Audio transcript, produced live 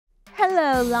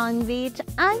Hello, Long Beach.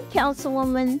 I'm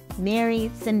Councilwoman Mary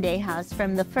Zendejas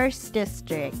from the 1st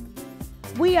District.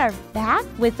 We are back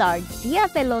with our Dia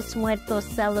de los Muertos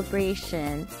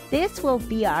celebration. This will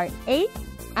be our 8th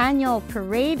annual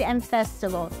parade and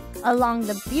festival along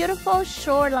the beautiful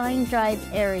Shoreline Drive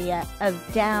area of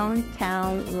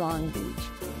downtown Long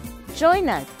Beach. Join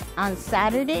us on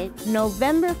Saturday,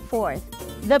 November 4th.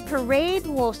 The parade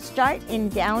will start in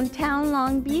downtown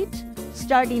Long Beach,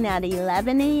 starting at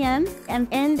 11 a.m. and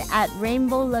end at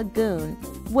Rainbow Lagoon,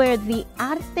 where the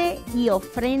Arte y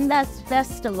Ofrendas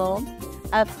Festival,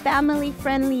 a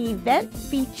family-friendly event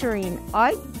featuring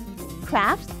art,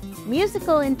 crafts,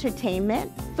 musical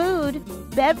entertainment, food,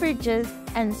 beverages,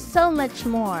 and so much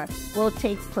more will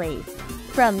take place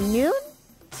from noon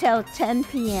till 10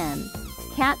 p.m.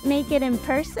 Can't make it in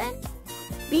person?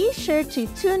 Be sure to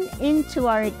tune into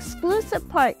our exclusive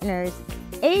partners,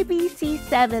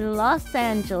 ABC7 Los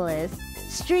Angeles,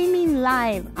 streaming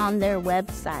live on their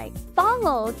website,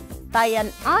 followed by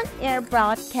an on-air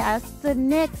broadcast the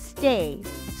next day.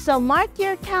 So mark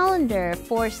your calendar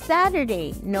for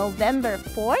Saturday, November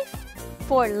 4th,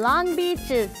 for Long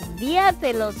Beach's Dia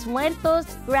de los Muertos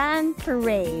Grand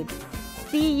Parade.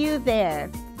 See you there.